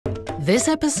This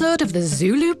episode of the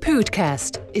ZuLoo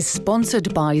Podcast is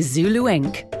sponsored by ZuLoo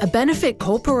Inc., a benefit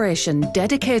corporation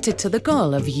dedicated to the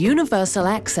goal of universal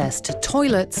access to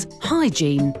toilets,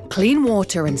 hygiene, clean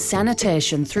water and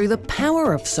sanitation through the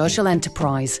power of social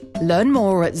enterprise. Learn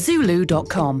more at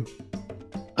ZuLoo.com.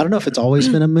 I don't know if it's always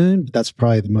been a moon, but that's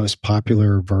probably the most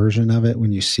popular version of it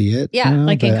when you see it. Yeah,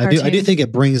 like in cartoons. I do think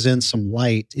it brings in some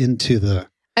light into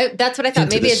the that's what I thought.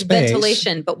 Maybe it's space.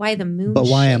 ventilation, but why the moon But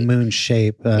why shape? a moon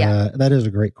shape? That is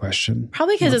a great question.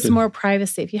 Probably because it's more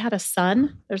privacy. If you had a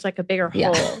sun, there's like a bigger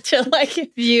hole to like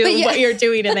view what you're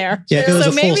doing in there. Yeah, if it was so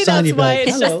a full maybe sun, that's you'd be why like,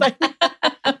 it's just like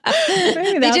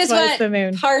maybe They that's just why want it's the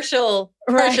moon. partial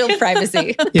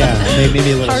privacy. Yeah, maybe a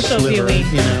little Partial sliver, viewing.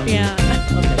 you know? Yeah.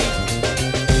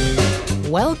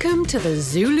 Welcome to the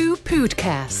ZuLoo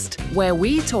Podcast, where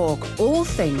we talk all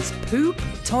things poop,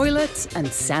 toilets, and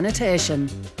sanitation.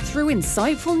 Through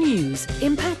insightful news,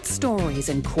 impact stories,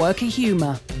 and quirky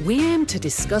humor, we aim to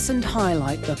discuss and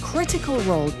highlight the critical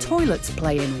role toilets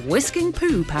play in whisking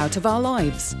poop out of our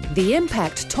lives, the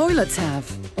impact toilets have,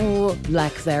 or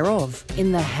lack thereof,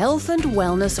 in the health and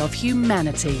wellness of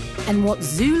humanity, and what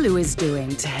ZuLoo is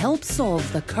doing to help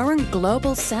solve the current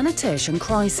global sanitation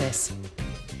crisis.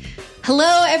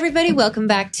 Hello, everybody. Welcome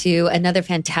back to another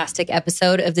fantastic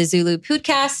episode of the ZuLoo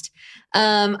Podcast.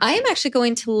 I am actually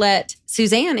going to let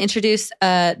Suzanne introduce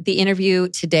the interview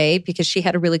today because she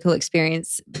had a really cool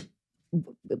experience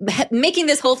making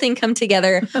this whole thing come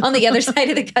together on the other side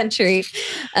of the country.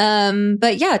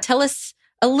 But yeah, tell us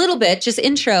a little bit, just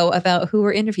intro about who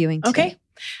we're interviewing today. Okay.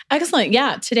 Excellent.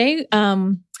 Yeah. Today,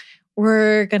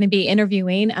 we're going to be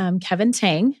interviewing Kevin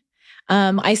Tang.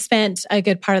 I spent a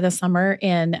good part of the summer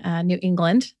in New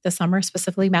England this summer,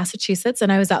 specifically Massachusetts.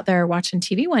 And I was out there watching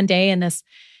TV one day, and this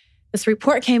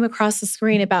report came across the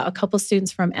screen about a couple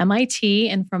students from MIT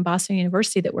and from Boston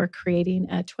University that were creating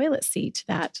a toilet seat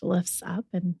that lifts up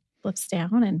and lifts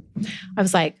down. And I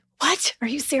was like, what? Are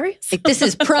you serious? Like, this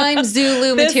is prime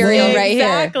ZuLoo material right here.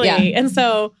 Exactly. Yeah. And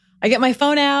so I get my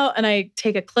phone out and I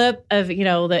take a clip of,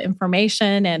 the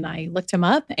information, and I looked him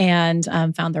up and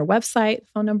found their website,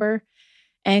 phone number,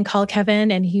 and called Kevin.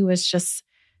 And he was just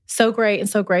so great and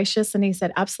so gracious. And he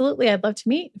said, absolutely, I'd love to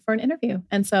meet for an interview.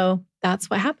 And so that's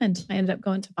what happened. I ended up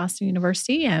going to Boston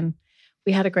University and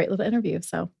we had a great little interview.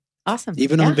 So awesome.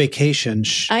 Even on vacation,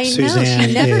 I know, Suzanne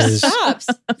she never is stops.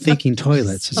 thinking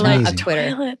toilets. It's Like amazing. a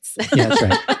Twitter. Toilets. Yeah, that's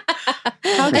right.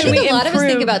 How I can we think a lot of us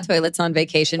think improve? about toilets on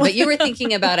vacation, but you were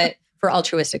thinking about it for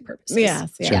altruistic purposes.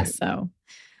 Yes. Yes. So,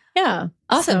 yeah.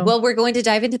 Awesome. So- Well, we're going to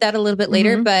dive into that a little bit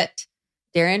later, Mhm. but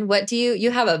Darren, what do you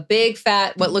have a big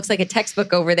fat, what looks like a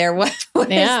textbook over there. What is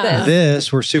Yeah. this?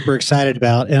 This we're super excited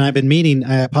about. And I've been meeting,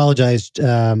 I apologize,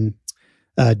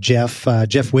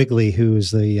 Jeff Wigley,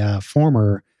 who's the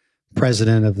former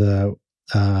president of the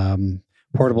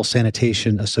Portable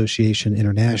Sanitation Association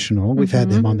International. We've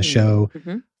had him on the show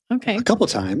Okay. a couple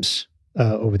times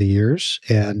over the years.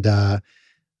 And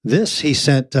this, he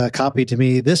sent a copy to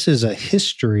me. This is a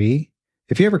history.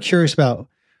 If you're ever curious about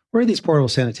where these porta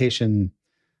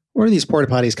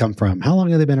potties come from, how long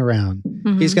have they been around?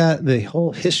 Mhm. He's got the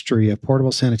whole history of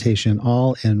portable sanitation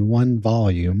all in one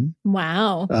volume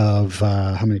Wow. of,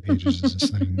 how many pages is this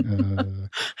thing?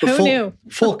 Who knew?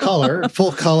 Full color,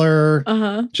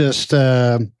 Uh-huh. just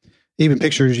even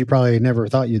pictures you probably never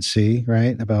thought you'd see,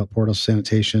 right? About portable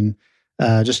sanitation.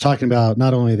 Just talking about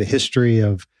not only the history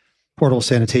of portable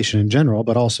sanitation in general,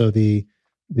 but also the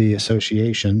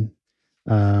association.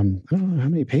 I don't know how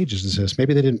many pages is this.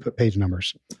 Maybe they didn't put page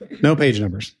numbers. No page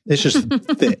numbers. It's just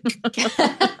thick.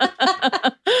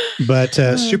 But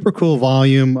super cool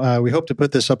volume. We hope to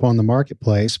put this up on the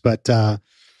marketplace. But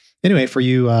anyway, for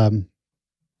you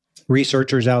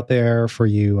researchers out there, for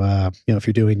you, if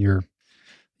you're doing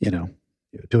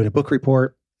doing a book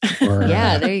report, or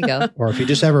Yeah, there you go. or if you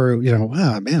just ever,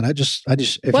 wow, man, I just.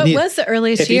 If What you need, was the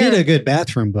earliest if you year? need a good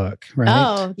bathroom book, right?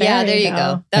 Oh, Yeah, there you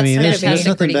go. That's there's fantastic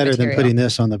nothing reading better than material. putting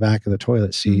this on the back of the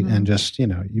toilet seat Mhm. and just,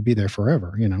 you'd be there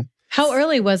forever, How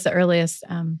early was the earliest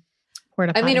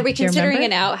porta potty? I mean, are we Do you considering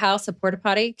remember? an outhouse a porta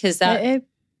potty? Because that It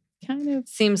kind of.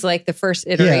 seems like the first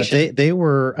iteration. Yeah, they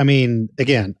were,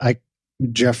 again,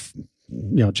 Jeff's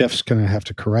going to have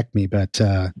to correct me, but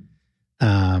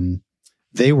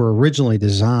they were originally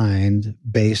designed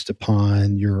based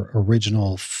upon your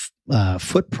original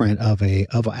footprint of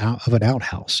an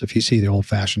outhouse. If you see the old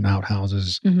fashioned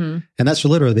outhouses, Mhm. and that's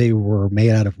literally, they were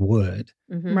made out of wood.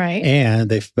 Mhm. Right. And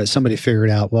but somebody figured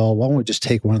out, well, why don't we just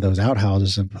take one of those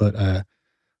outhouses and put a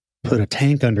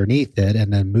tank underneath it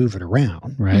and then move it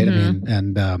around, right?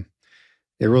 Mhm.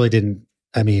 It really didn't.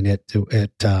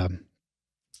 It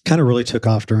kind of really took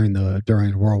off during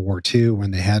World War II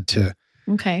when they had to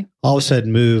Okay. all of a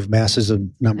sudden move masses of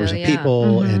numbers Oh, of yeah.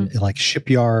 people and like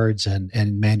shipyards and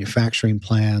manufacturing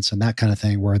plants and that kind of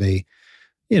thing where they,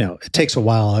 it takes a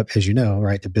while, as you know,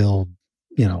 right, to build,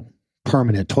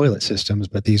 permanent toilet systems,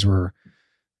 but these were,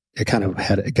 it kind of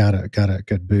got a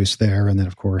good boost there. And then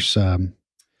of course,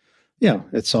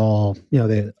 it's all,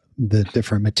 the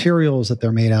different materials that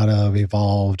they're made out of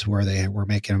evolved where they were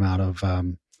making them out of,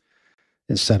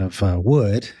 instead of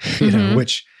wood,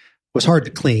 which was hard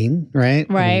to clean, right?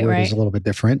 Right, wood is a little bit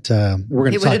different. We're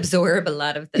going to It would absorb a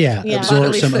lot of the absorb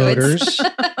bodily some fluids. odors.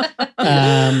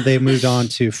 They moved on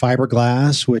to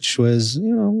fiberglass, which was,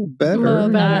 better,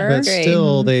 but Great.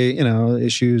 still they,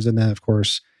 issues. And then of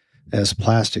course, as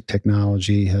plastic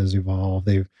technology has evolved,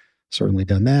 they've certainly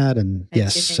done that. And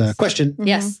yes, question.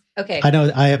 Yes. Okay. I know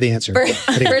I have the answer.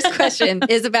 First question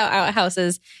is about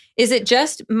outhouses. Is it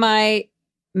just my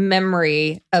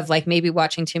memory of like maybe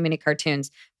watching too many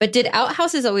cartoons? But did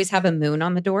outhouses always have a moon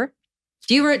on the door?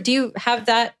 Do you have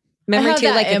that memory too?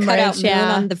 Like a cutout moon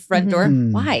on the front door?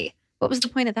 Why? What was the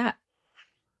point of that?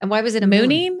 And why was it a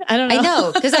mooning? moon? I don't know. I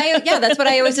know because that's what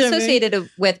I always associated it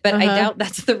with, but I doubt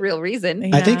that's the real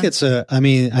reason. I think it's I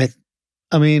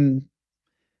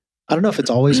don't know if it's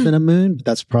always been a moon, but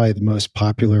that's probably the most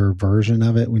popular version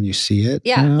of it when you see it.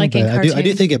 Yeah, like in cartoons. I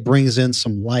do think it brings in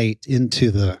some light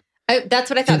into the. That's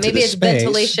what I thought. Maybe it's space.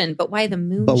 ventilation, but why the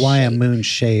moon? But why shape? a moon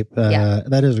shape?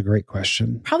 That is a great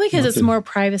question. Probably because it's more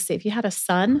privacy. If you had a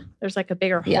sun, there's like a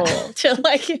bigger hole to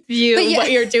like view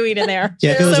what you're doing in there.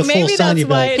 Yeah, if it was a full sun, you'd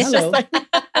be like, it's just like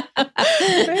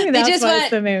maybe they just want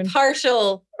the moon.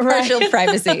 partial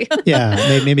privacy. Yeah,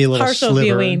 maybe a little partial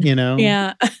sliver, viewing.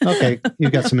 Yeah. Okay,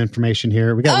 you've got some information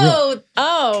here. We got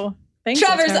thanks,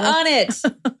 Trevor's on it.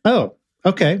 Oh,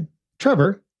 okay,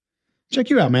 Trevor, check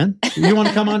you out, man. You want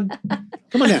to come on?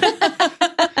 Come on down.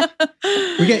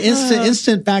 We got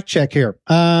instant fact check here.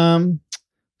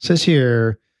 Says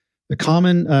here, the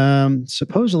common,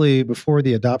 supposedly before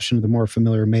the adoption of the more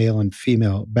familiar male and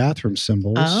female bathroom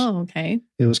symbols. Oh, okay.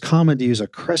 It was common to use a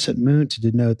crescent moon to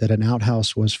denote that an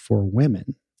outhouse was for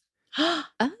women.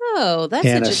 Oh, that's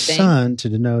and interesting. A sun to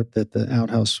denote that the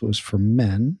outhouse was for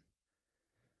men.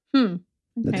 Okay.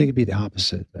 I think it'd be the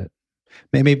opposite, but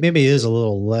maybe it is a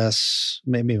little less,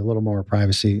 maybe a little more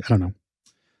privacy. I don't know.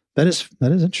 That is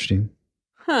interesting.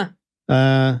 Huh.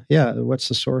 Yeah. What's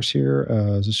the source here?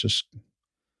 Is this just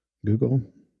Google?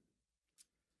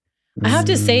 I have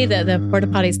to say that the porta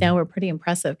potties now are pretty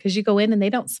impressive because you go in and they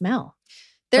don't smell.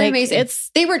 They're amazing.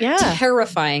 They were Yeah.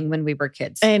 terrifying when we were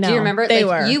kids. I know. Do you remember? They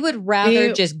were. You would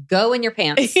rather just go in your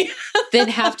pants than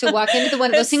have to walk into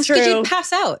one of those things because you'd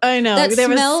pass out. I know. That There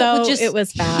smell was would just it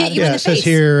was bad. hit you in the it says face.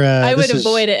 here. I would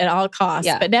avoid it at all costs.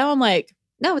 Yeah. But now I'm like,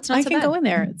 No, it's not I so can bad. go in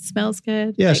there. It smells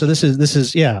good. Yeah. Like, So this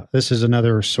is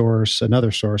another source,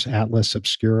 Atlas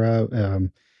Obscura,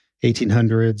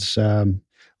 1800s.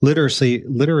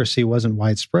 Literacy wasn't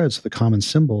widespread, so the common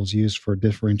symbols used for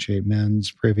differentiate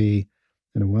men's privy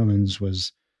and a woman's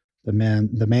was the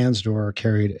man's door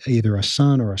carried either a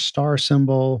sun or a star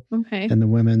symbol, okay. and the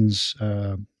women's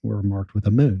were marked with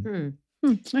a moon.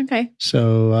 Okay.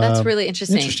 So That's really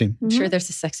interesting. Interesting. I'm sure there's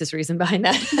a sexist reason behind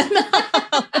that.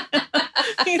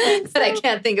 You think so? But I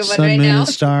can't think of one Sun, right moon, now. and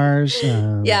stars.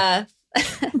 Yeah.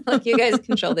 Look, you guys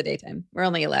control the daytime. We're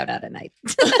only allowed out at night.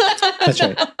 That's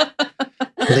right.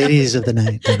 Ladies of the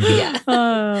night. Yeah.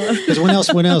 Because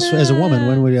when else, as a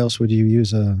woman, when else would you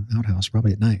use a outhouse?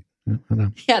 Probably at night. I don't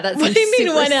know. Yeah, that's What do you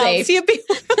mean when safe. else?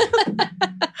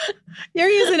 You're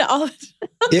using it all.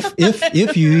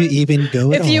 If you even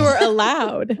go at If you all. were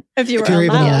allowed. If you were you're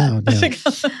even allowed.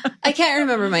 allowed, I can't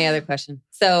remember my other question.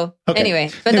 So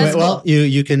anyway, but Anyway, that's well, cool.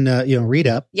 you can read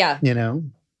up, Yeah.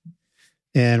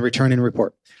 and return and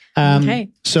report. Okay.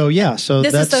 So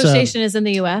This that's association is in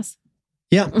the U.S.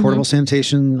 Portable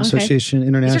Sanitation Association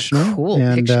International. These are cool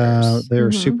and pictures.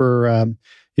 they're super.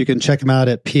 You can check them out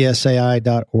at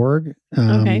psai.org.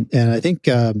 Okay. And I think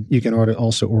you can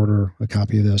also order a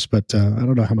copy of this, but I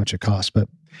don't know how much it costs. But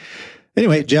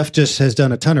anyway, Jeff just has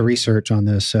done a ton of research on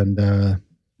this, and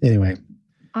anyway,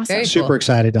 Awesome. Very super cool.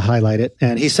 excited to highlight it.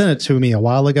 And he sent it to me a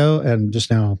while ago, and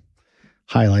just now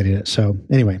highlighted it. So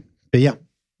anyway, but yeah.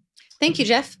 Thank you,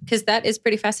 Jeff, because that is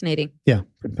pretty fascinating. Yeah,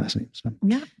 pretty fascinating. So.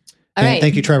 Yeah. All right.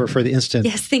 Thank you, Trevor, for the instant.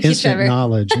 Yes, thank you, instant Trevor.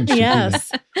 knowledge. Instant Yes.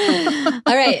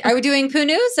 All right. Are we doing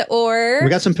Poo-News or? feedback. We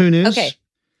got some Poo-News. Okay.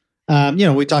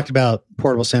 We talked about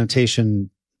portable sanitation.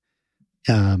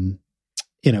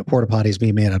 Porta potties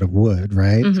being made out of wood,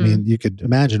 right? Mhm. I mean, you could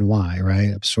imagine why,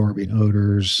 right? Absorbing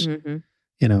odors. Mhm.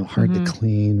 Hard to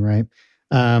clean, right?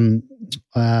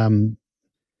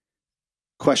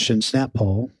 Question: snap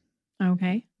poll.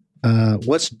 Okay.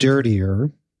 What's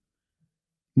dirtier,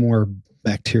 more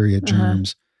bacteria,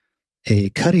 germs, a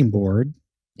cutting board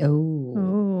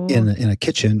in a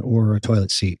kitchen or a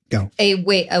toilet seat. Go.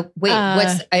 Wait.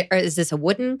 Is this a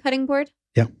wooden cutting board?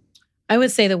 Yeah. I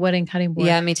would say the wooden cutting board.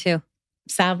 Yeah, me too.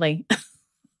 Sadly.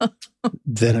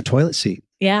 Then a toilet seat.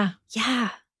 Yeah. Yeah.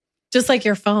 Just like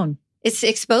your phone. It's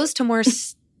exposed to more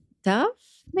stuff,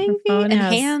 maybe, and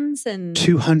hands and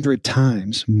 200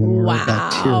 times more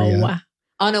bacteria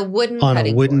on a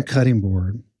wooden cutting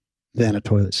board than a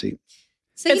toilet seat.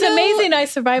 So, it's amazing I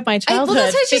survived my childhood. Well,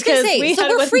 that's what I was just going to say. So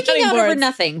we're freaking out over boards.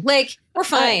 Nothing. Like, we're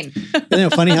fine.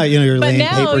 And funny how you're laying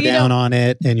now, paper down on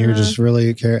it and you're just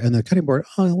really care. And the cutting board,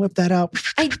 whip that out.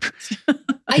 I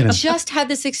just had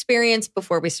this experience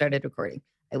before we started recording.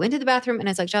 I went to the bathroom and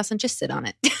I was like, Jocelyn, just sit on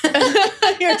it.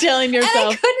 You're telling yourself.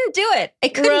 And I couldn't do it. I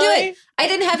couldn't do it. I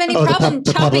didn't have any problem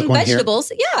chopping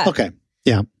vegetables. Yeah. Okay.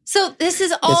 Yeah. So this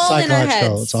is all in our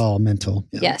heads. It's all mental.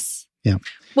 Yeah. Yes. Yeah.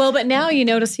 Well, but now you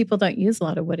notice people don't use a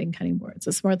lot of wooden cutting boards.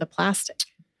 It's more the plastic,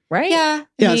 right? Yeah.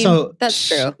 Yeah. So that's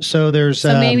true. So there's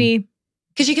maybe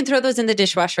because you can throw those in the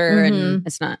dishwasher and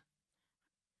it's not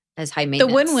as high maintenance.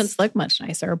 The wooden ones look much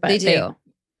nicer, but they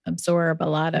absorb a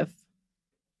lot of.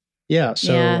 Yeah.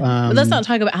 So but let's not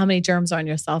talk about how many germs are on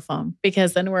your cell phone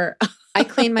because then I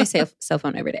clean my cell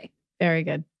phone every day. Very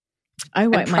good. I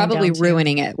wipe I'm probably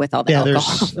ruining it with all the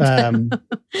alcohol.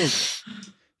 There's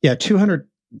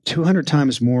 200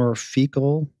 times more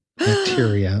fecal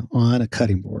bacteria on a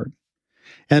cutting board.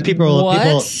 And people,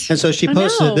 and so she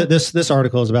posted this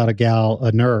article is about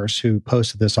a nurse who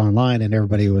posted this online and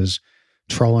everybody was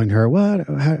trolling her. What?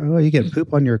 How you get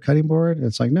poop on your cutting board?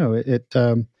 It's like, no,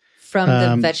 from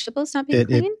the vegetables not being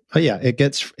clean? It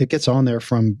gets on there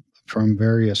from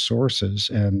various sources.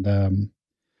 And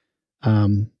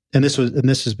this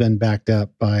has been backed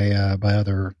up by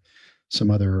some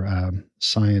other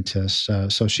scientists.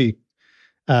 So she,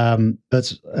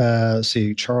 let's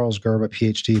see, Charles Gerba,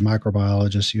 PhD,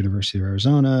 microbiologist, University of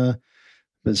Arizona,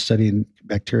 been studying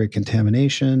bacteria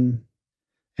contamination,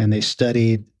 and they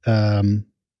studied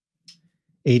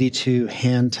 82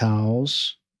 hand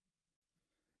towels,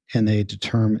 and they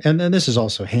determined, and then this is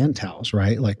also hand towels,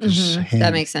 right? Like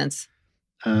that makes sense.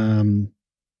 But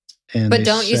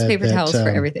don't use paper towels for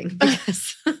everything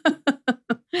because.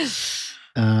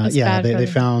 They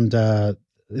found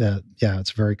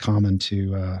it's very common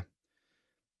to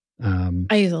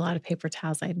I use a lot of paper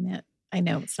towels, I admit. I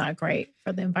know it's not great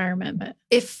for the environment, but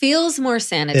it feels more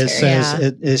sanitary.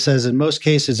 It says in most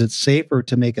cases it's safer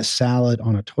to make a salad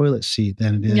on a toilet seat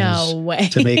than it is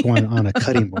to make one on a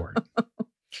cutting board.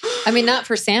 I mean, not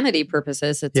for sanity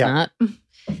purposes, it's not.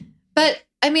 But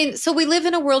I mean, so we live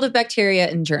in a world of bacteria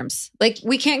and germs. Like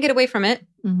we can't get away from it.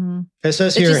 Mm-hmm. It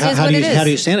says here, how do you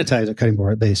sanitize a cutting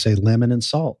board? They say lemon and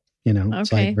salt.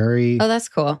 It's like very. Oh, that's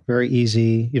cool. Very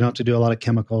easy. You don't have to do a lot of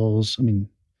chemicals. I mean,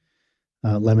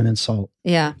 lemon and salt.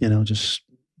 Yeah. Just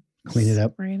clean it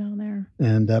up. Right on there.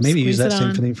 And maybe use that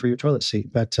same thing for your toilet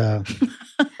seat. But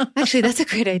actually, that's a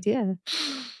great idea.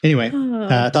 Anyway,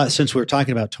 I thought since we were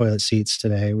talking about toilet seats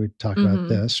today, we'd talk about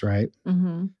this, right?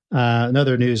 Mm-hmm.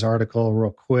 Another news article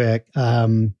real quick.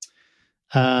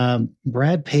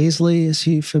 Brad Paisley, is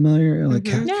he familiar? Like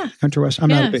country western? I'm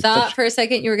not a big thought for a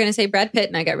second you were going to say Brad Pitt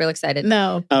and I got real excited.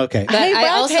 No. Okay. But I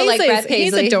also like Brad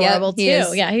Paisley. He's adorable too.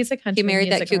 Yeah, he's a country He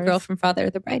married that cute artist. girl from Father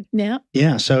of the Bride. Yeah.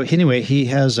 Yeah. So anyway, he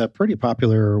has a pretty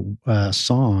popular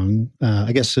song.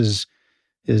 I guess his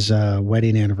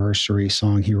wedding anniversary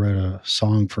song. He wrote a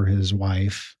song for his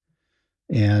wife.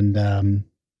 And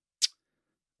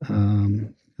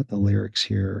got the lyrics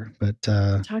here, but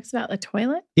talks about the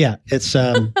toilet. Yeah, it's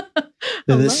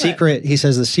the secret. He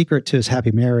says the secret to his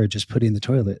happy marriage is putting the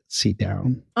toilet seat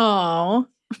down. Oh,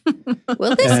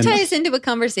 well, this ties into a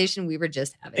conversation we were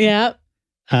just having. Yeah.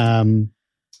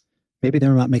 Maybe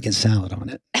they're not making salad on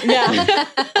it. Yeah.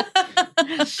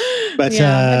 But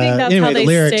I think that's anyway, how they the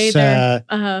lyrics. stay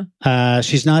there.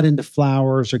 She's not into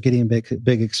flowers or getting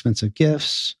big expensive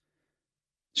gifts.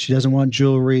 She doesn't want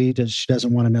jewelry. She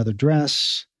doesn't want another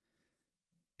dress.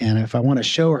 And if I want to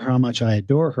show her how much I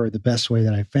adore her, the best way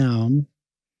that I found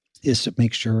is to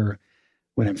make sure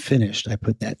when I'm finished, I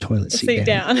put that toilet seat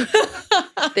down.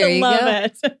 There you Love go.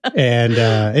 it. And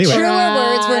anyway. Truer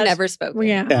words were never spoken.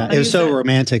 Yeah, it was so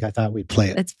romantic, I thought we'd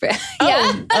play it. That's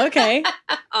yeah. Okay.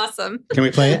 Awesome. Can we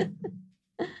play it?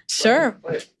 Sure.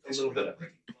 A little bit of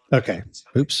it. Okay.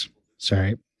 Oops.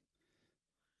 Sorry.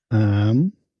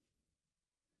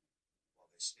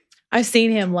 I've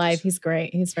seen him live. He's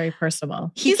great. He's very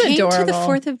personable. He's adorable. to the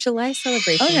 4th of July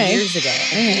celebration years ago.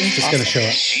 Okay. Just going to show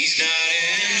up. She's not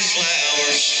into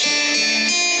flowers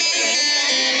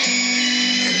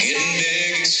or getting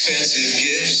big expensive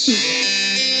gifts.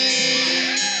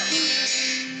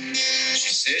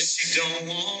 Says she don't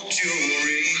want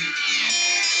jewelry.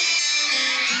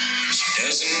 She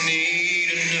doesn't need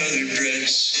another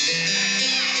dress.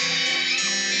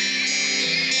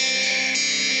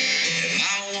 And I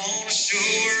want to show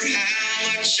her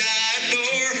how much I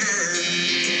adore her.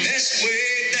 The best way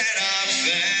that I've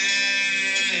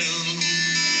found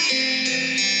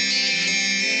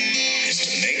is to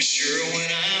make sure when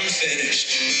I'm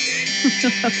finished,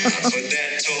 I put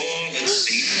that toilet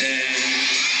seat down.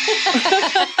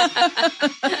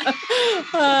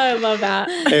 Oh, I love that.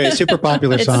 Hey, super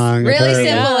popular It's song. really Apparently.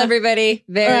 simple, Yeah. everybody.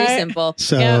 Very Right. simple.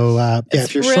 So, It's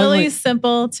if you're really struggling,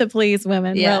 simple to please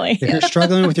women, Yeah. really. if you're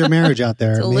struggling with your marriage out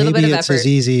there, It's a little bit maybe of it's effort. as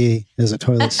easy as a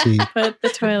toilet seat. Put the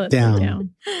toilet Down. down.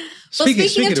 Well, speaking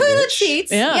of toilet which,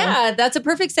 seats, Yeah. yeah, that's a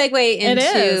perfect segue into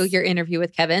is. your interview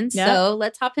with Kevin. Yeah. So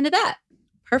let's hop into that.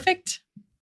 Perfect.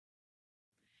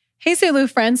 Hey, ZuLoo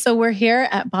friends. So we're here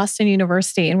at Boston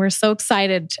University, and we're so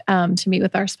excited to meet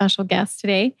with our special guest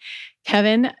today,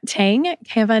 Kevin Tang.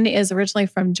 Kevin is originally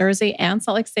from Jersey and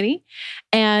Salt Lake City,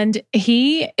 and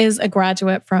he is a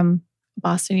graduate from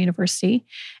Boston University.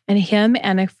 And him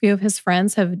and a few of his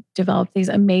friends have developed these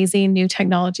amazing new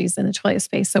technologies in the toilet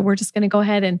space. So we're just going to go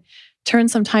ahead and turn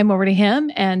some time over to him.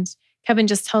 And Kevin,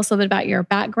 just tell us a little bit about your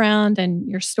background and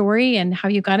your story and how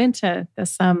you got into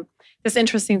this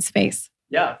interesting space.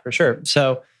 Yeah, for sure.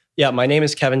 So, yeah, my name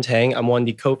is Kevin Tang. I'm one of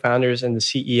the co-founders and the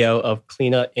CEO of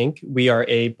Cleana Inc. We are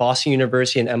a Boston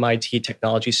University and MIT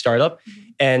technology startup.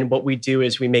 And what we do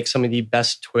is we make some of the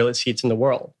best toilet seats in the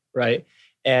world, right?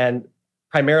 And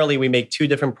primarily, we make two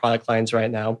different product lines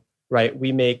right now, right?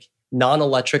 We make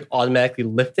non-electric automatically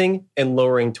lifting and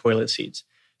lowering toilet seats.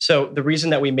 So the reason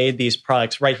that we made these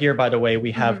products right here, by the way,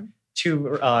 we have two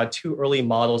early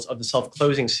models of the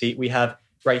self-closing seat. We have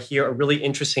right here a really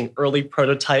interesting early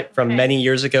prototype from many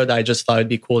years ago that I just thought would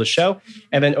be cool to show.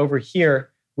 And then over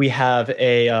here, we have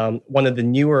one of the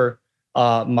newer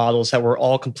models that were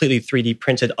all completely 3D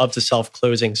printed of the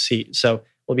self-closing seat. So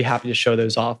we'll be happy to show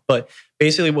those off. But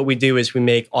basically what we do is we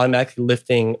make automatically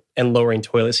lifting and lowering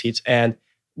toilet seats, and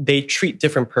they treat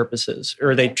different purposes,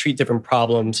 or they treat different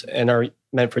problems and are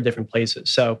meant for different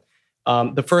places. So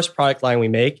the first product line we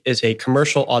make is a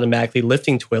commercial automatically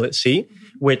lifting toilet seat,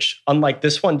 which, unlike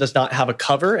this one, does not have a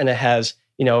cover, and it has,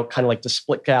 kind of like the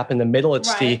split gap in the middle.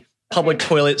 It's the public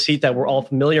toilet seat that we're all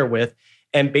familiar with.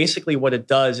 And basically what it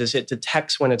does is it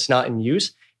detects when it's not in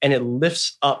use, and it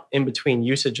lifts up in between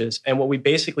usages. And what we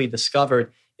basically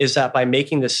discovered is that by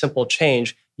making this simple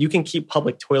change, you can keep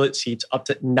public toilet seats up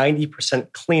to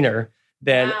 90% cleaner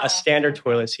than a standard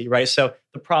toilet seat, right? So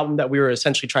the problem that we were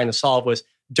essentially trying to solve was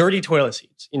dirty toilet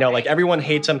seats. Like everyone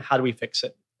hates them. How do we fix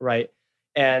it, right?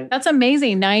 And That's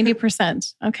amazing.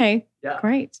 90%. Okay, Yeah.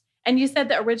 great. And you said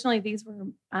that originally these were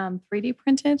 3D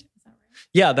printed? Is that right?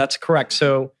 yeah, that's correct.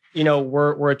 So,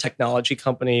 we're a technology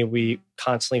company. We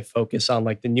constantly focus on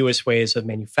like the newest ways of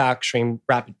manufacturing,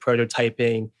 rapid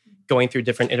prototyping, going through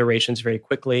different iterations very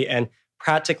quickly. And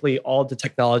practically all the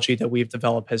technology that we've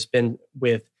developed has been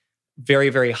with very,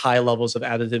 very high levels of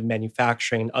additive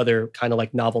manufacturing, other kind of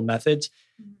like novel methods.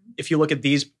 If you look at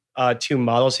these two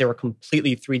models, they were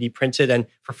completely 3D printed. And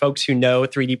for folks who know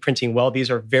 3D printing well,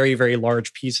 these are very, very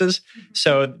large pieces.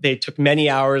 So they took many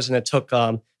hours, and it took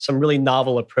some really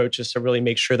novel approaches to really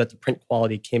make sure that the print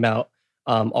quality came out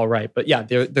all right. But yeah,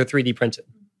 they're 3D printed.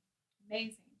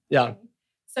 Amazing. Yeah. Okay.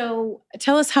 So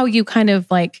tell us how you kind of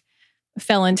like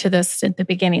fell into this at the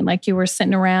beginning. Like you were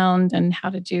sitting around, and how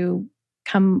did you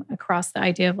come across the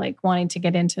idea of like wanting to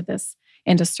get into this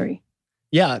industry?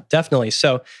 Yeah, definitely.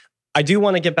 So I do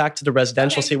want to get back to the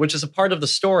residential seat, which is a part of the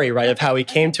story, right, of how we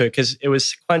came to it, because it was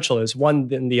sequential. It was one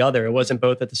then the other. It wasn't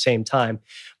both at the same time.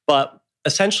 But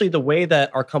essentially, the way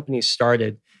that our company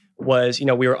started was,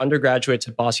 we were undergraduates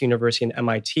at Boston University and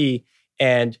MIT.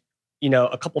 And,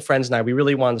 a couple friends and I, we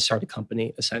really wanted to start a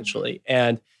company, essentially.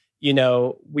 And,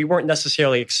 we weren't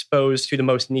necessarily exposed to the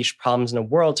most niche problems in the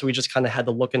world. So we just kind of had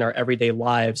to look in our everyday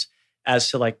lives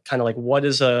as to like kind of like what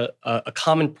is a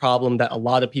common problem that a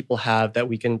lot of people have that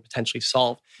we can potentially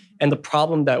solve. And the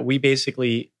problem that we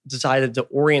basically decided to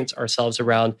orient ourselves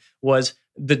around was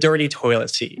the dirty toilet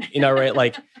seat, right?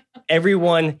 Like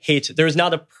everyone hates it. There's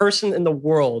not a person in the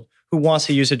world who wants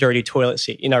to use a dirty toilet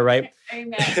seat, right?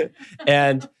 Amen.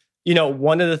 And,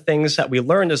 one of the things that we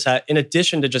learned is that in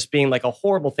addition to just being like a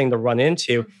horrible thing to run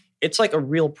into, it's like a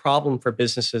real problem for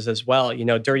businesses as well.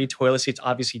 Dirty toilet seats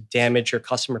obviously damage your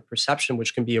customer perception,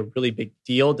 which can be a really big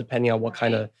deal depending on what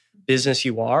kind of business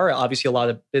you are. Obviously, a lot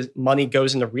of money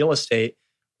goes into real estate.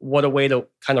 What a way to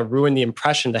kind of ruin the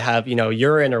impression to have,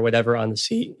 urine or whatever on the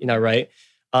seat, right?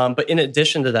 But in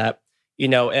addition to that,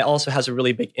 it also has a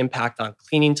really big impact on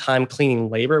cleaning time, cleaning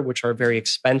labor, which are very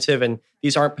expensive. And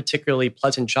these aren't particularly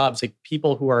pleasant jobs. Like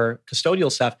people who are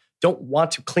custodial staff don't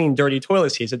want to clean dirty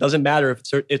toilet seats. It doesn't matter if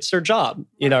it's their job,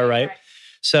 right?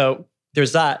 So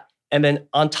there's that. And then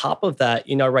on top of that,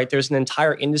 right, there's an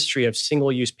entire industry of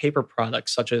single-use paper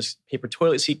products, such as paper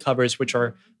toilet seat covers, which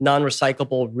are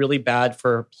non-recyclable, really bad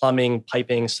for plumbing,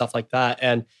 piping, stuff like that.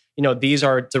 And, these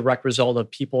are a direct result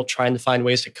of people trying to find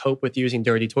ways to cope with using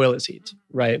dirty toilet seats,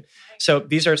 right? So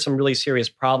these are some really serious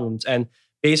problems. And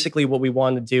basically what we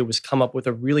wanted to do was come up with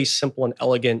a really simple and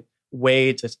elegant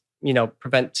way to,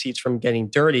 prevent seats from getting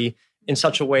dirty in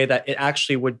such a way that it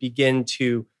actually would begin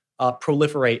to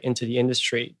proliferate into the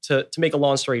industry. To make a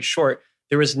long story short,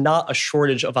 there is not a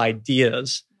shortage of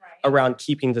ideas around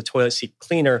keeping the toilet seat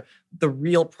cleaner. The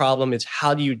real problem is,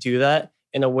 how do you do that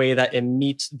in a way that it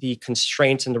meets the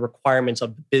constraints and the requirements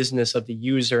of the business, of the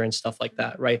user and stuff like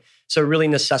that, right? So it really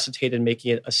necessitated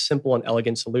making it a simple and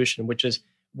elegant solution, which is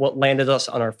what landed us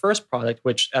on our first product,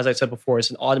 which, as I said before,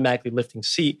 is an automatically lifting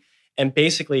seat. And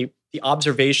basically, the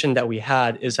observation that we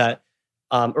had is that,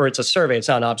 or it's a survey, it's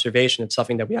not an observation, it's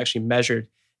something that we actually measured.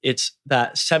 It's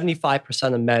that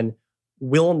 75% of men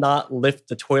will not lift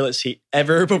the toilet seat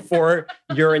ever before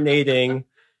urinating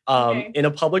in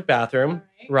a public bathroom,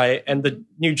 right? And the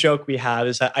new joke we have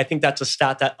is that I think that's a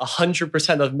stat that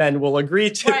 100% of men will agree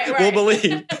to, will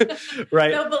believe,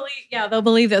 right? They'll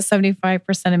believe that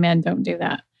 75% of men don't do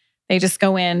that. They just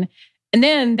go in. And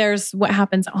then there's what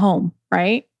happens at home,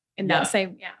 right? In that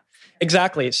same,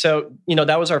 Exactly. So,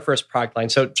 that was our first product line.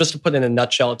 So just to put it in a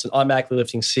nutshell, it's an automatically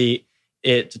lifting seat.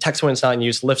 It detects when it's not in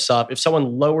use, lifts up. If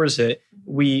someone lowers it,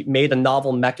 we made a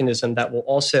novel mechanism that will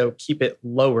also keep it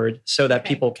lowered so that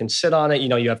people can sit on it.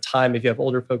 You have time. If you have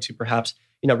older folks who perhaps,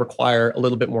 require a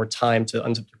little bit more time to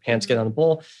unzip their pants, get on a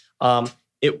bowl,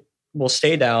 it will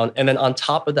stay down. And then on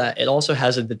top of that, it also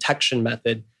has a detection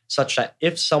method such that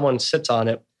if someone sits on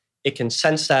it, it can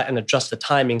sense that and adjust the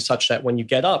timing such that when you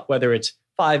get up, whether it's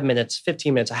 5 minutes,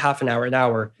 15 minutes, a half an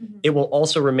hour, it will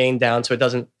also remain down so it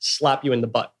doesn't slap you in the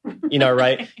butt,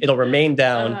 right? It'll remain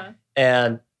down.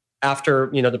 And after,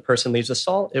 the person leaves the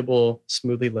stall, it will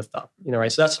smoothly lift up,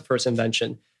 right? So that's the first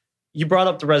invention. You brought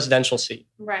up the residential seat.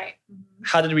 Right.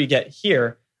 How did we get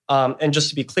here? And just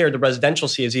to be clear, the residential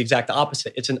seat is the exact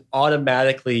opposite. It's an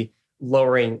automatically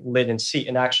lowering lid and seat.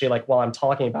 And actually, like while I'm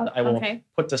talking about it, I will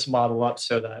put this model up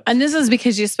so that... And this is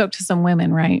because you spoke to some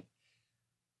women, right?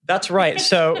 That's right.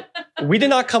 So we did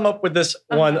not come up with this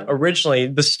one originally.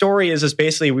 The story is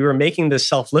basically we were making this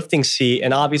self-lifting seat.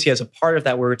 And obviously as a part of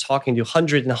that, we were talking to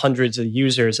hundreds and hundreds of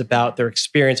users about their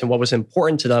experience and what was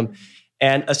important to them.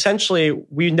 And essentially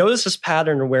we noticed this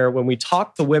pattern where when we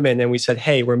talked to women and we said,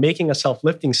 hey, we're making a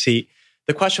self-lifting seat,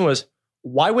 the question was,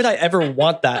 why would I ever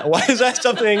want that? Why is that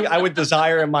something I would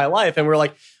desire in my life? And we're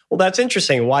like, well, that's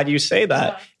interesting. Why do you say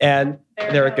that? And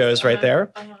there it goes right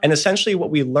there. And essentially what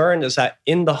we learned is that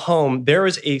in the home, there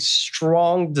is a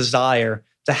strong desire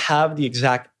to have the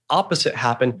exact opposite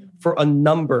happen for a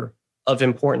number of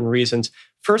important reasons.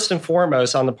 First and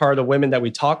foremost, on the part of the women that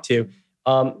we talk to,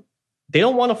 they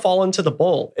don't want to fall into the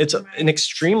bowl. It's an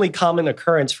extremely common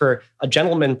occurrence for a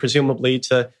gentleman, presumably,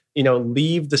 to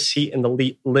leave the seat and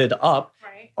the lid up.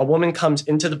 A woman comes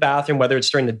into the bathroom, whether it's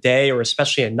during the day or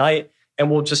especially at night, and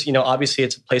we'll just, obviously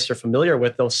it's a place they're familiar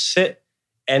with. They'll sit,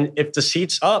 and if the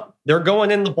seat's up, they're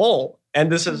going in the bowl.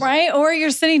 And this is... Right. Or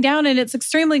you're sitting down and it's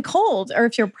extremely cold. Or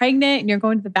if you're pregnant and you're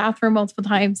going to the bathroom multiple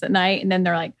times at night, and then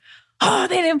they're like, oh,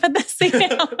 they didn't put the seat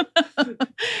down.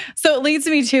 So it leads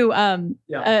me to an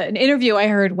interview I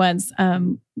heard once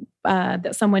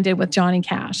that someone did with Johnny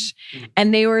Cash.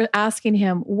 And they were asking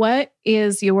him, what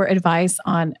is your advice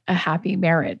on a happy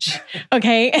marriage?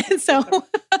 Okay. And so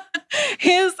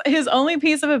his only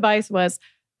piece of advice was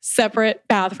separate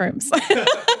bathrooms.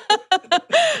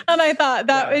 And I thought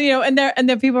that, and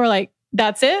then people were like,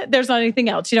 that's it? There's not anything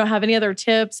else. You don't have any other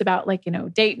tips about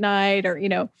date night or,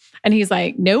 and he's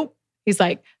like, nope. He's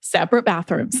like, separate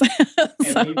bathrooms.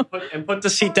 and put the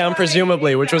seat down,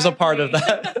 presumably, which was a part of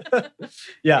that.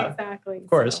 Yeah, exactly. Of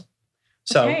course.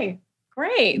 So okay,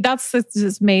 great. That's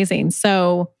amazing.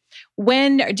 So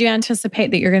when do you anticipate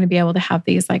that you're going to be able to have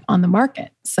these on the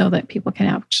market so that people can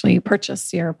actually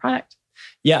purchase your product?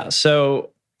 Yeah. So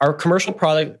our commercial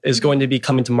product is going to be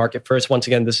coming to market first. Once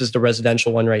again, this is the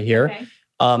residential one right here.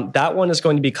 Okay. That one is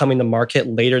going to be coming to market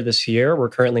later this year. We're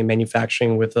currently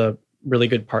manufacturing with a really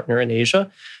good partner in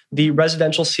Asia. The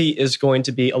residential seat is going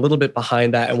to be a little bit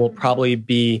behind that and will probably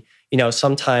be,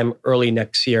 sometime early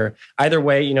next year. Either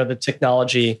way, the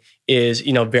technology is,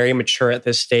 very mature at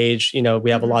this stage.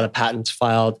 We have a lot of patents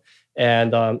filed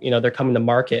and they're coming to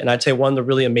market. And I'd say one of the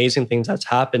really amazing things that's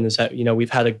happened is that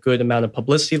we've had a good amount of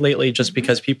publicity lately, just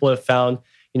because people have found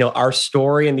our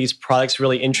story and these products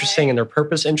really interesting and their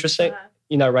purpose interesting.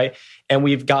 Right? And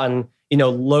we've gotten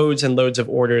loads and loads of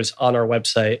orders on our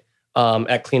website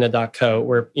at Cleana.co,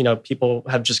 where people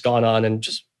have just gone on and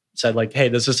just said like, hey,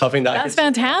 this is something that's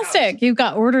fantastic. You've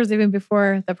got orders even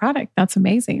before the product. That's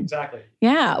amazing. Exactly.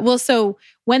 Yeah. Well, so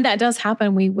when that does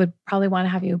happen, we would probably want to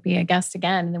have you be a guest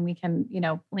again, and then we can,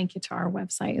 link you to our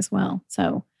website as well.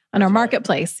 So on our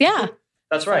marketplace. Yeah.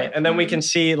 That's right. And then we can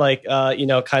see like,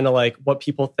 kind of like what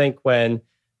people think when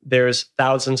there's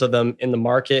thousands of them in the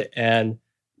market and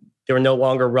they're no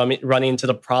longer running into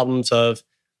the problems of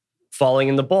falling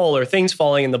in the bowl or things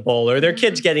falling in the bowl or their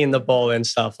kids getting in the bowl and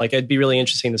stuff. Like it'd be really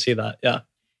interesting to see that. Yeah.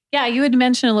 Yeah. You had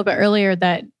mentioned a little bit earlier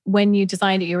that when you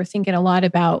designed it, you were thinking a lot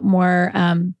about more,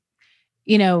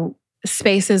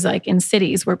 spaces like in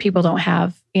cities where people don't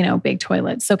have, big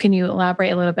toilets. So can you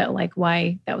elaborate a little bit like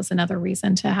why that was another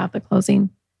reason to have the closing?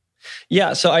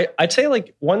 Yeah. So I'd say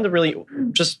like one of the really,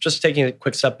 just taking a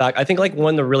quick step back, I think like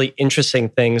one of the really interesting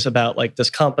things about like this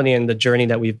company and the journey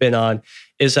that we've been on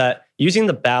is that using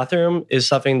the bathroom is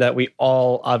something that we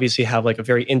all obviously have like a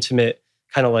very intimate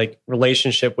kind of like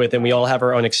relationship with, and we all have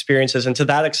our own experiences. And to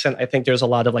that extent, I think there's a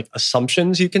lot of like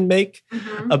assumptions you can make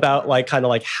about like kind of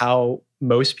like how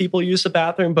most people use the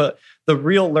bathroom. But the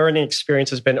real learning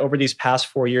experience has been over these past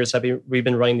 4 years that we've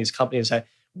been running these companies, that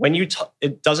when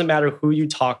it doesn't matter who you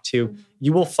talk to,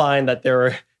 you will find that there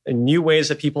are new ways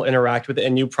that people interact with it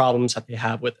and new problems that they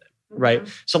have with it, right?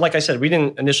 So like I said, we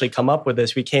didn't initially come up with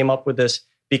this. We came up with this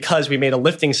because we made a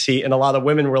lifting seat and a lot of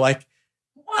women were like,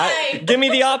 why? Give me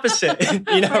the opposite,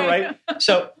 right?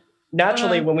 So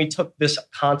naturally, when we took this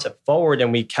concept forward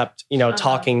and we kept,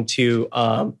 talking to,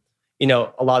 a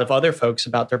lot of other folks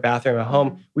about their bathroom at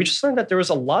home, we just learned that there was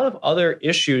a lot of other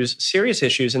issues, serious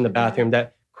issues in the bathroom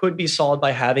that could be solved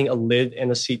by having a lid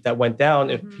and a seat that went down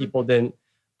if people didn't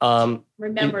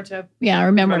remember to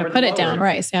put it down.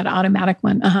 Right. So you had an automatic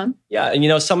one. Yeah.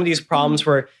 And, some of these problems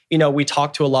where, we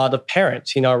talk to a lot of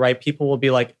parents, right? People will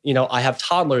be like, I have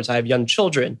toddlers, I have young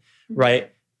children,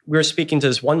 right? We were speaking to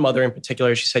this one mother in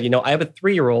particular. She said, I have a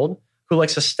 3-year-old who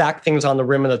likes to stack things on the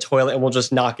rim of the toilet and will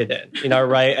just knock it in,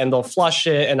 right? And they'll flush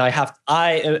it and I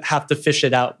have to fish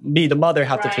it out. Me, the mother,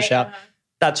 have to fish it out.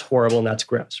 That's horrible and that's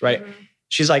gross, right?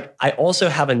 She's like, I also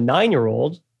have a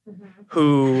 9-year-old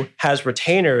who has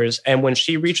retainers. And when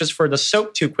she reaches for the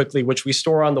soap too quickly, which we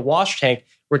store on the wash tank,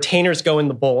 retainers go in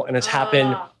the bowl. And it's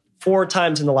happened 4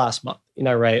 times in the last month,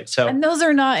 right? So, and those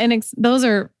are those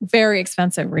are very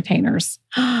expensive retainers.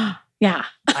 Yeah.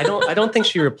 I don't think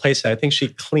she replaced it. I think she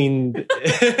cleaned,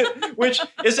 which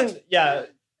isn't, yeah.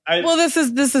 Well, this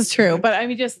is true. But I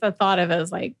mean, just the thought of it is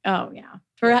like, oh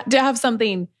yeah. To have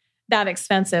something that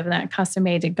expensive and that custom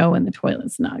made to go in the toilet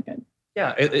is not good.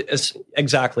 Yeah, it's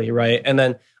exactly right. And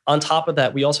then on top of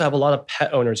that, we also have a lot of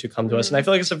pet owners who come to us. And I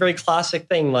feel like it's a very classic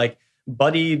thing. Like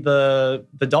Buddy, the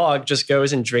dog, just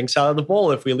goes and drinks out of the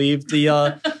bowl if we leave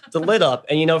the lid up.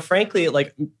 And, frankly,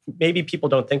 like maybe people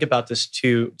don't think about this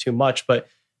too much, but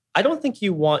I don't think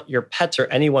you want your pets or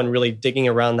anyone really digging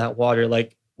around that water.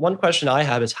 Like one question I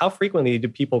have is how frequently do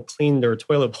people clean their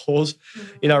toilet bowls,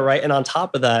 right? And on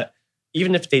top of that,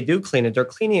 even if they do clean it, they're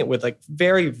cleaning it with like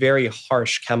very, very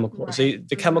harsh chemicals. Right.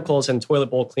 The chemicals in toilet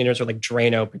bowl cleaners are like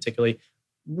Drano, particularly,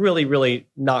 really, really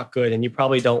not good. And you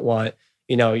probably don't want,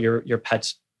 your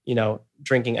pets,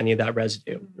 drinking any of that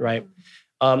residue, right?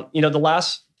 The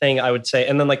last thing I would say,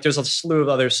 and then like there's a slew of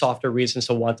other softer reasons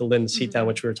to want the lid and the seat down,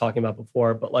 which we were talking about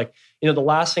before. But like, the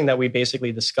last thing that we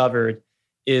basically discovered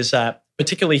is that,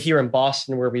 particularly here in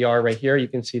Boston, where we are right here, you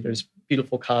can see there's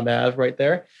beautiful Comm Ave right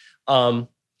there.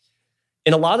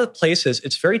 In a lot of places,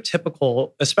 it's very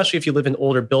typical, especially if you live in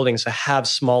older buildings, to have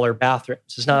smaller bathrooms.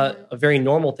 It's not a very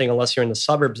normal thing unless you're in the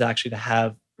suburbs, actually, to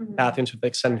have bathrooms with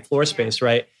extended floor space,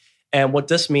 right? And what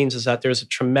this means is that there's a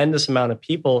tremendous amount of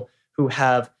people who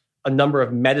have a number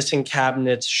of medicine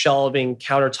cabinets, shelving,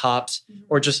 countertops,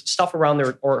 or just stuff around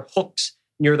there, or hooks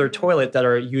near their toilet that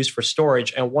are used for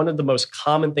storage. And one of the most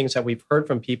common things that we've heard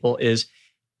from people is,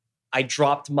 I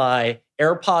dropped my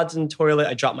AirPods in the toilet.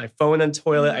 I dropped my phone in the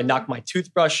toilet. I knocked my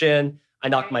toothbrush in. I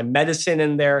knocked my medicine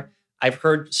in there. I've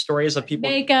heard stories of people...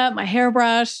 Makeup, my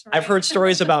hairbrush. I've heard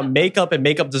stories about makeup, and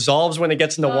makeup dissolves when it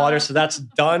gets in the water. So that's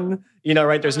done,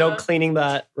 right? There's no cleaning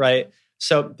that, right?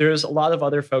 So there's a lot of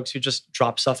other folks who just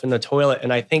drop stuff in the toilet.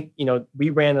 And I think, we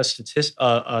ran a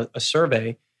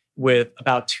survey with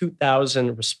about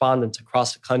 2,000 respondents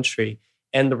across the country.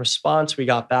 And the response we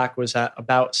got back was that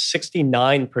about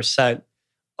 69%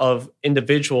 of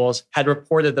individuals had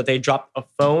reported that they dropped a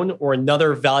phone or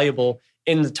another valuable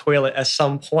in the toilet at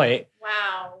some point.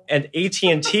 Wow. And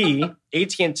AT&T,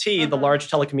 the large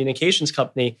telecommunications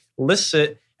company, lists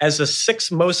it as the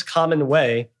 6th most common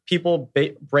way people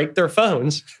break their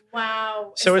phones.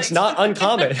 Wow. So it's not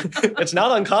uncommon. It's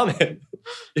not uncommon.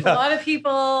 A Yeah. lot of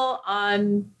people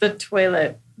on the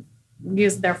toilet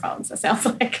use their phones, it sounds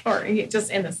like, or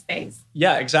just in the space.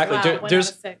 Yeah, exactly. Wow, one out of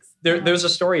 6. There's a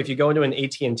story. If you go into an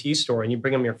AT&T store and you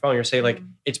bring them your phone, you say like,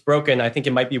 it's broken. I think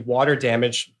it might be water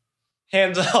damage.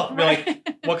 Hands up. You're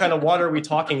like, what kind of water are we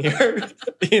talking here?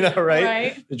 You know,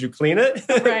 right? Did you clean it?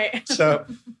 Right. So,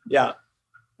 yeah.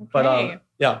 Okay. But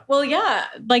yeah. Well, yeah,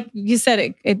 like you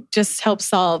said, it just helps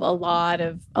solve a lot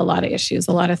of issues,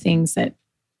 a lot of things that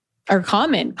are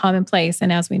commonplace.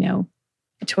 And as we know,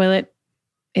 a toilet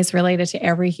is related to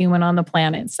every human on the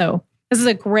planet. So this is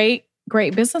a great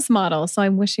business model. So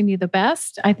I'm wishing you the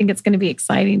best. I think it's going to be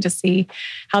exciting to see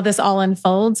how this all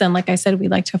unfolds. And like I said,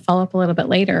 we'd like to follow up a little bit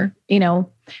later,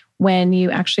 when you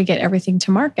actually get everything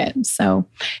to market. So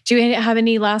do you have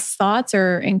any last thoughts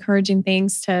or encouraging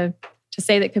things to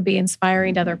say that could be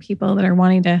inspiring to other people that are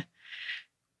wanting to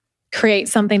create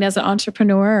something as an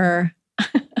entrepreneur, or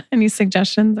any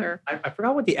suggestions? Or I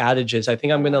forgot what the adage is. I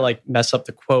think I'm going to mess up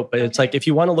the quote, but it's like, if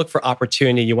you want to look for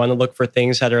opportunity, you want to look for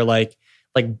things that are like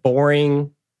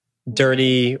boring,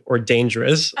 dirty, or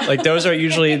dangerous. Like those are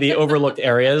usually the overlooked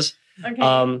areas.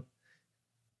 Okay.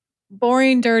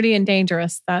 Boring, dirty, and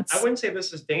dangerous. I wouldn't say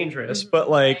this is dangerous, but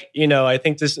I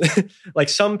think this,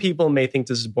 some people may think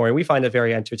this is boring. We find it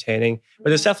very entertaining,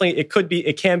 but it's definitely,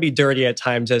 it can be dirty at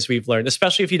times, as we've learned,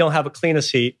 especially if you don't have a Cleana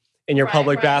seat in your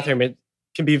public bathroom. It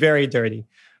can be very dirty.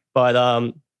 But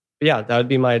yeah, that would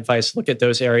be my advice. Look at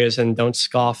those areas and don't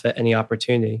scoff at any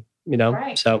opportunity.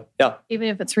 So yeah. Even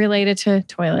if it's related to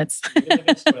toilets. Even if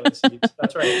it's toilet seats.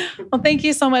 That's right. Well, thank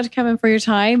you so much, Kevin, for your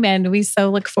time. And we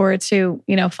so look forward to,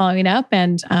 following up,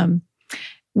 and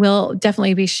we'll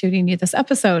definitely be shooting you this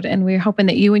episode. And we're hoping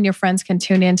that you and your friends can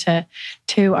tune into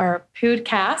our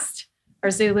podcast, our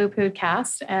ZuLoo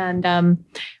podcast. And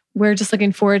we're just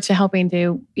looking forward to helping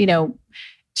to,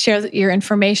 share your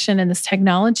information in this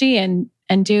technology and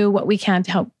do what we can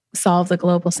to help solve the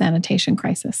global sanitation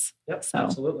crisis. Yep, so,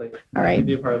 absolutely. All right.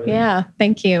 Be a part of it. Yeah,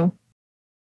 thank you.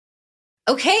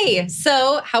 Okay,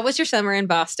 so how was your summer in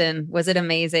Boston? Was it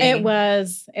amazing? It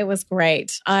was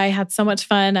great. I had so much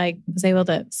fun. I was able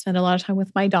to spend a lot of time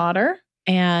with my daughter,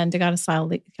 and I got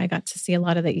to see a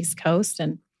lot of the East Coast,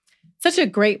 and such a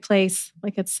great place.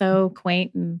 Like, it's so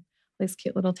quaint and these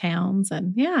cute little towns,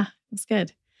 and yeah, it was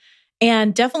good.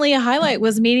 And definitely a highlight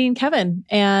was meeting Kevin.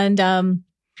 And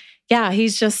yeah,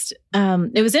 he's just,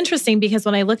 it was interesting because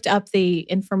when I looked up the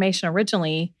information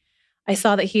originally, I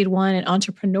saw that he'd won an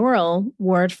entrepreneurial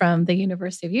award from the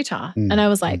University of Utah. And I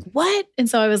was like, what? And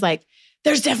so I was like,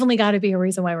 there's definitely got to be a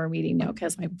reason why we're meeting now,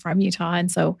 because I'm from Utah.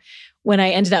 And so when I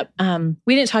ended up,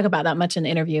 we didn't talk about that much in the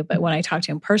interview, but when I talked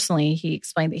to him personally, he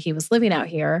explained that he was living out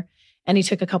here and he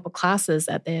took a couple classes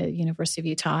at the University of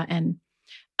Utah. And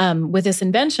with this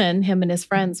invention, him and his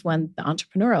friends won the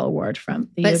entrepreneurial award from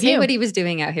the U of U. But say what he was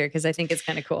doing out here, because I think it's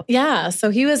kind of cool. Yeah.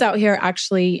 So he was out here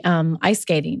actually ice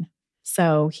skating.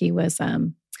 So he was,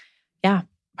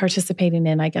 participating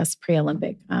in, I guess,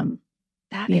 pre-Olympic.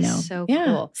 That is so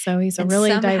cool. So he's a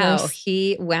really diverse.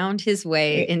 He wound his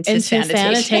way into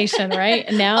sanitation. Right?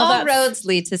 And now all roads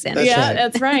lead to sanitation.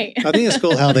 That's right. I think it's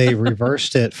cool how they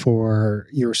reversed it for,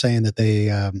 you were saying that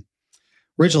they,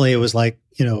 originally it was like,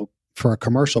 for a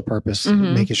commercial purpose,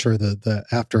 making sure that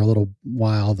after a little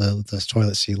while, the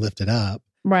toilet seat lifted up.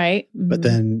 Right. But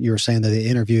then you were saying that they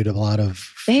interviewed a lot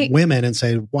of women and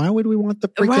said, why would we want the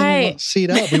freaking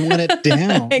seat up? We want it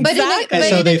down. Exactly. And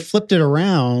so they flipped it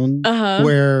around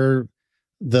where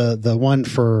the one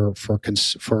for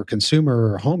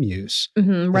consumer or home use,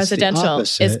 residential,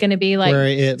 is going to be like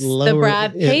the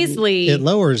Brad Paisley it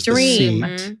lowers dream.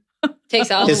 The seat. Takes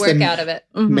all the work out of it.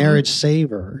 Marriage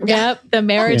saver. Yep, the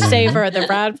marriage saver, the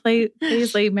Brad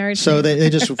Paisley marriage so saver.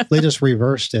 they just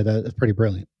reversed it. It's pretty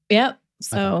brilliant. Yep.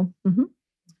 So,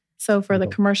 so for the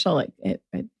commercial, it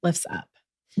lifts up.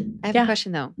 I have a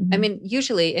question though. I mean,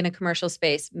 usually in a commercial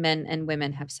space, men and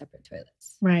women have separate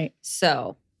toilets. Right.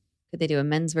 So could they do a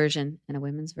men's version and a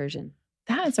women's version?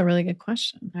 That is a really good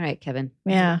question. All right, Kevin.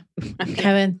 Yeah.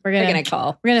 Kevin, we're going to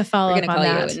follow up on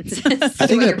that. I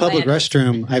think in a public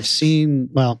restroom, I've seen,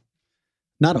 well,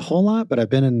 not a whole lot, but I've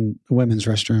been in women's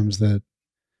restrooms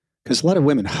because a lot of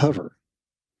women hover.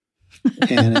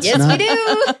 And it's we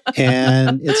do.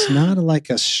 And it's not like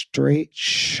a straight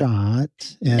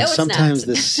shot. And sometimes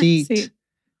the seat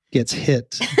gets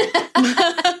hit.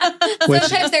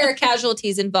 Sometimes there are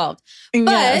casualties involved. But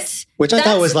Yes. Which I thought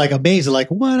that's- was like amazing. Like,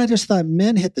 what? I just thought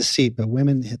men hit the seat, but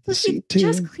women hit the seat too.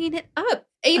 just clean it up.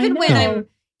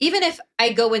 Even if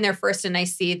I go in there first and I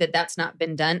see that that's not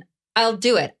been done, I'll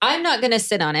do it. I'm not going to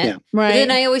sit on it. Yeah. But Right.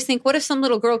 then I always think, what if some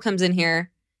little girl comes in here?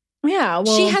 Yeah.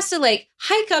 Well, She has to like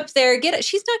hike up there, get it.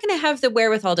 She's not going to have the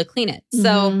wherewithal to clean it. So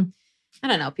Mhm. I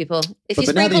don't know, people. If But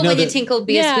you now that you sprinkle know when you that- tinkle,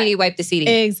 be a Yeah. sweetie, wipe the seating.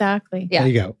 Exactly. Yeah. There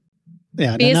you go.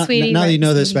 Yeah. Be a now, sweetie, now that you right,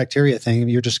 know this sweetie. bacteria thing,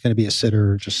 you're just going to be a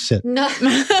sitter, just sit. No,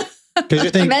 Because you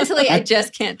think, mentally, I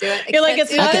just can't do it. You're like, can't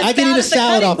it's do not it. as I can bad eat a as the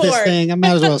salad cutting off this board. thing. I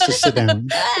might as well just sit down.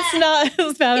 It's not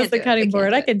as bad Can't as the do it. I cutting can't board.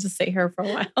 do I it. can just sit here for a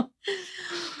while.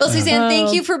 Well, Suzanne, thank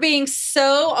Oh. you for being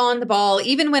so on the ball,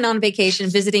 even when on vacation,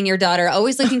 visiting your daughter,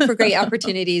 always looking for great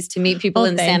opportunities to meet people Oh,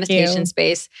 in the thank sanitation you.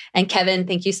 space. And Kevin,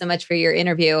 thank you so much for your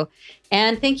interview.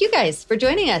 And thank you guys for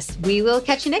joining us. We will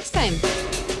catch you next time.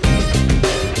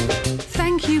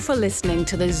 Thank you for listening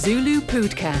to the ZuLoo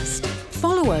Podcast.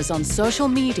 Follow us on social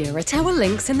media at our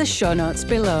links in the show notes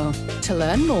below. To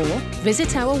learn more,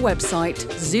 visit our website,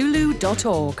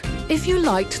 ZuLoo.org. If you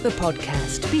liked the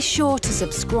podcast, be sure to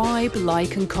subscribe,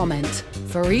 like, and comment.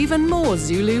 For even more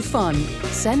ZuLoo fun,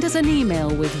 send us an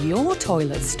email with your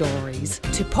toilet stories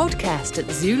to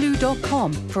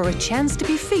podcast@ZuLoo.com for a chance to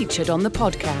be featured on the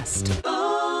podcast.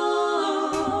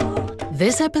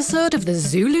 This episode of the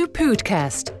ZuLoo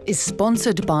Podcast is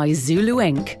sponsored by ZuLoo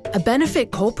Inc., a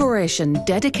benefit corporation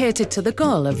dedicated to the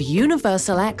goal of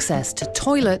universal access to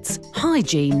toilets,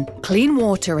 hygiene, clean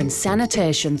water and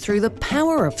sanitation through the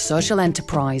power of social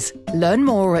enterprise. Learn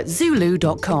more at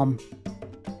ZuLoo.com.